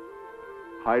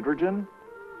 hydrogen,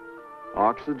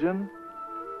 oxygen,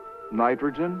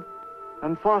 nitrogen,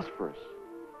 and phosphorus,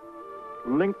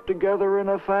 linked together in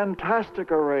a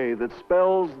fantastic array that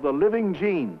spells the living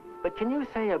gene. But can you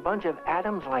say a bunch of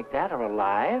atoms like that are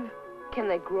alive? Can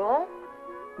they grow?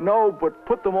 No, but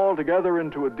put them all together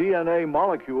into a DNA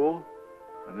molecule,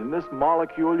 and in this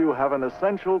molecule you have an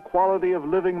essential quality of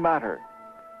living matter,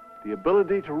 the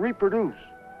ability to reproduce,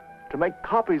 to make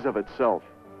copies of itself.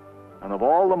 And of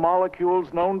all the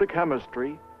molecules known to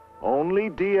chemistry, only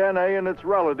DNA and its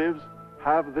relatives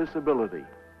have this ability.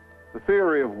 The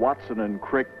theory of Watson and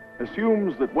Crick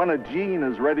assumes that when a gene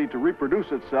is ready to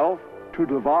reproduce itself, to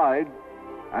divide,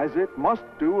 as it must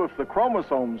do if the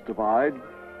chromosomes divide,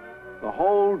 the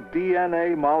whole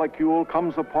DNA molecule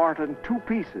comes apart in 2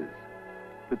 pieces,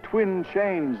 the twin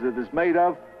chains it is made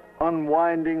of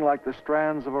unwinding like the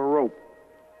strands of a rope.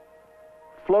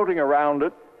 Floating around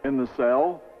it in the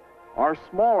cell are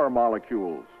smaller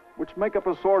molecules, which make up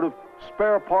a sort of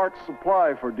spare parts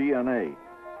supply for DNA.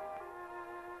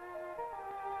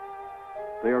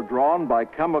 They are drawn by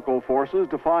chemical forces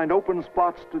to find open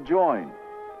spots to join,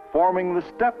 forming the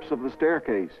steps of the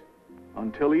staircase,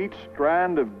 until each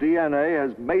strand of DNA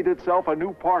has made itself a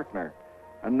new partner,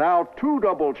 and now 2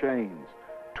 double chains,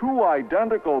 2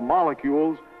 identical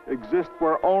molecules exist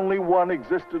where only one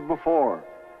existed before.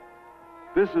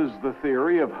 This is the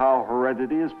theory of how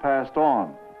heredity is passed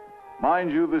on.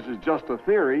 Mind you, this is just a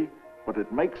theory, but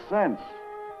it makes sense.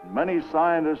 Many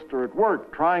scientists are at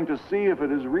work trying to see if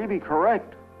it is really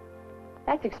correct.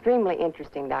 That's extremely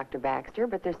interesting, Dr. Baxter,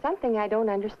 but there's something I don't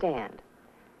understand.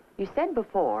 You said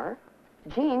before,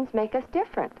 genes make us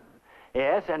different.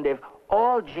 Yes, and if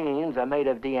all genes are made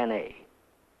of DNA,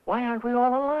 why aren't we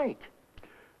all alike?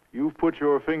 You've put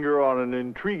your finger on an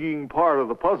intriguing part of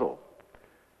the puzzle.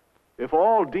 If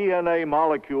all DNA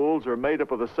molecules are made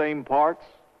up of the same parts,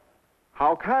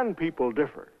 how can people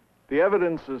differ? The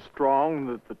evidence is strong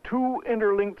that the 2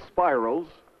 interlinked spirals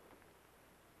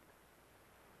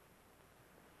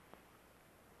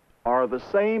are the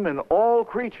same in all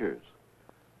creatures.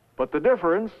 But the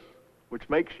difference, which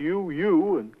makes you,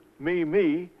 you, and me,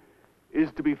 me, is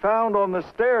to be found on the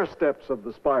stair steps of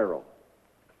the spiral.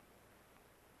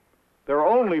 There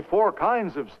are only 4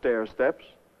 kinds of stair steps,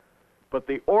 but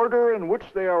the order in which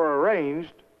they are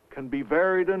arranged can be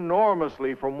varied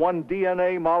enormously from one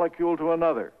DNA molecule to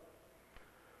another.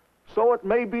 So it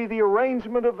may be the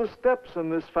arrangement of the steps in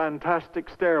this fantastic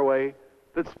stairway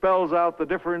that spells out the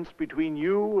difference between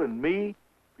you and me,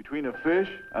 between a fish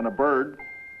and a bird,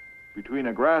 between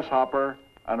a grasshopper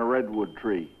and a redwood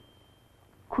tree.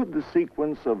 Could the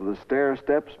sequence of the stair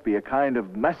steps be a kind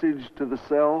of message to the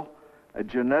cell, a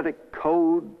genetic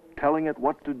code telling it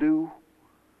what to do?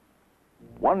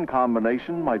 One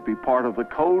combination might be part of the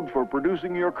code for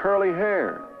producing your curly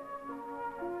hair.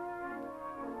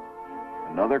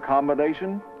 Another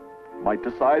combination might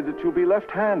decide that you'll be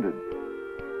left-handed,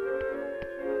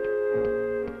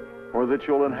 or that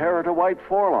you'll inherit a white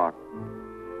forelock.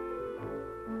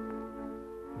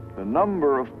 The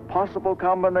number of possible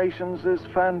combinations is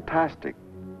fantastic.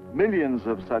 Millions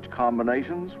of such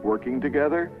combinations working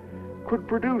together could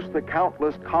produce the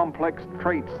countless complex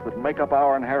traits that make up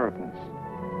our inheritance.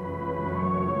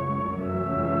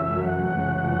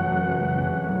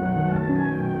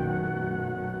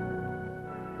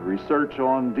 Research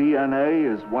on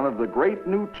DNA is one of the great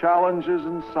new challenges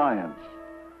in science.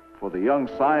 For the young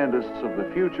scientists of the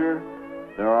future,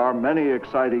 there are many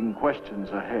exciting questions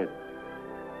ahead.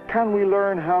 Can we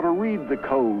learn how to read the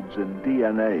codes in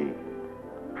DNA?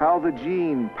 How the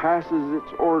gene passes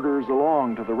its orders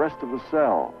along to the rest of the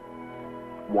cell?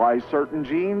 Why certain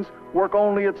genes work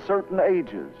only at certain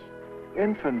ages?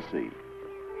 Infancy,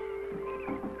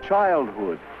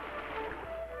 childhood,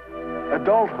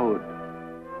 adulthood,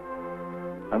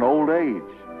 and old age.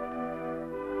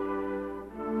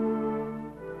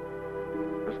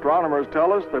 Astronomers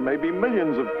tell us there may be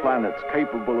millions of planets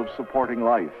capable of supporting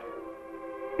life.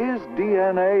 Is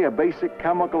DNA a basic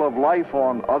chemical of life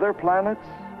on other planets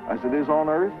as it is on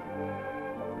Earth?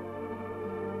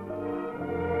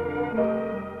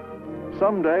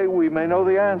 Someday we may know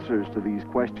the answers to these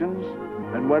questions.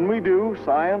 And when we do,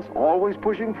 science, always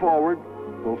pushing forward,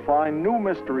 will find new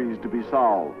mysteries to be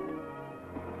solved.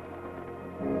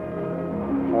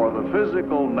 For the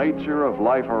physical nature of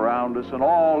life around us in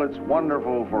all its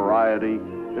wonderful variety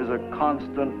is a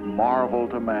constant marvel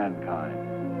to mankind.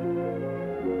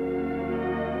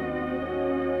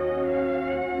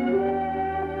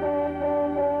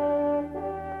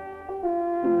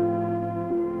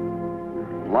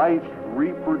 Life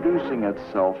reproducing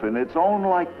itself in its own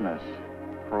likeness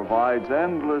provides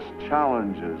endless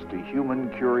challenges to human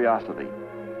curiosity.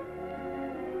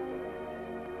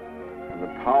 And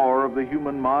the power of the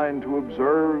human mind to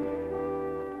observe,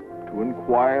 to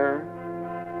inquire,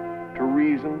 to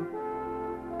reason,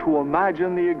 to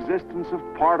imagine the existence of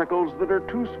particles that are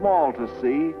too small to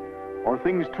see or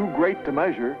things too great to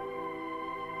measure,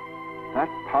 that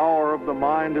power of the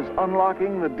mind is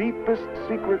unlocking the deepest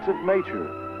secrets of nature.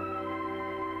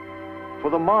 For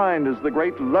the mind is the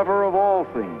great lever of all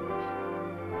things.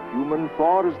 Human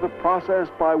thought is the process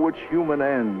by which human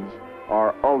ends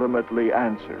are ultimately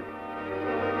answered.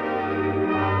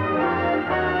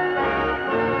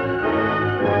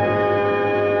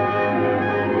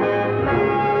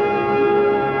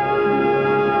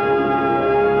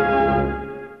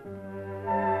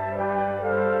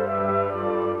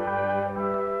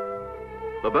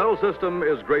 The Bell System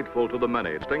is grateful to the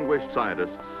many distinguished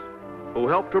scientists who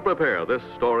helped to prepare this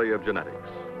story of genetics.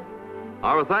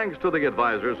 Our thanks to the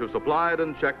advisors who supplied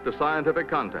and checked the scientific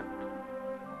content: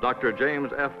 Dr. James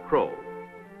F. Crow,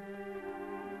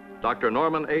 Dr.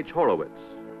 Norman H. Horowitz,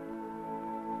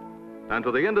 and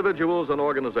to the individuals and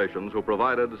organizations who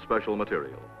provided special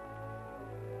material.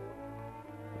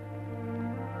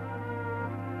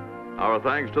 Our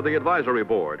thanks to the Advisory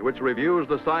Board, which reviews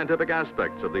the scientific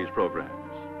aspects of these programs.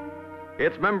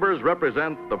 Its members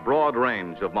represent the broad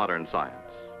range of modern science: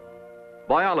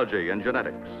 biology and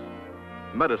genetics,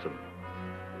 medicine,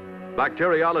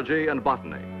 bacteriology and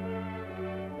botany,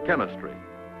 chemistry,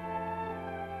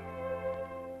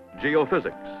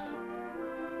 geophysics,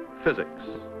 physics,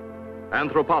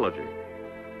 anthropology,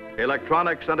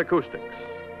 electronics and acoustics,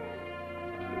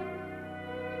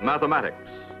 mathematics,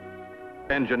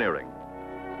 engineering.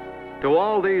 To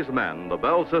all these men, the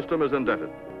Bell System is indebted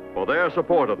for their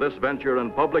support of this venture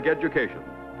in public education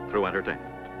through entertainment.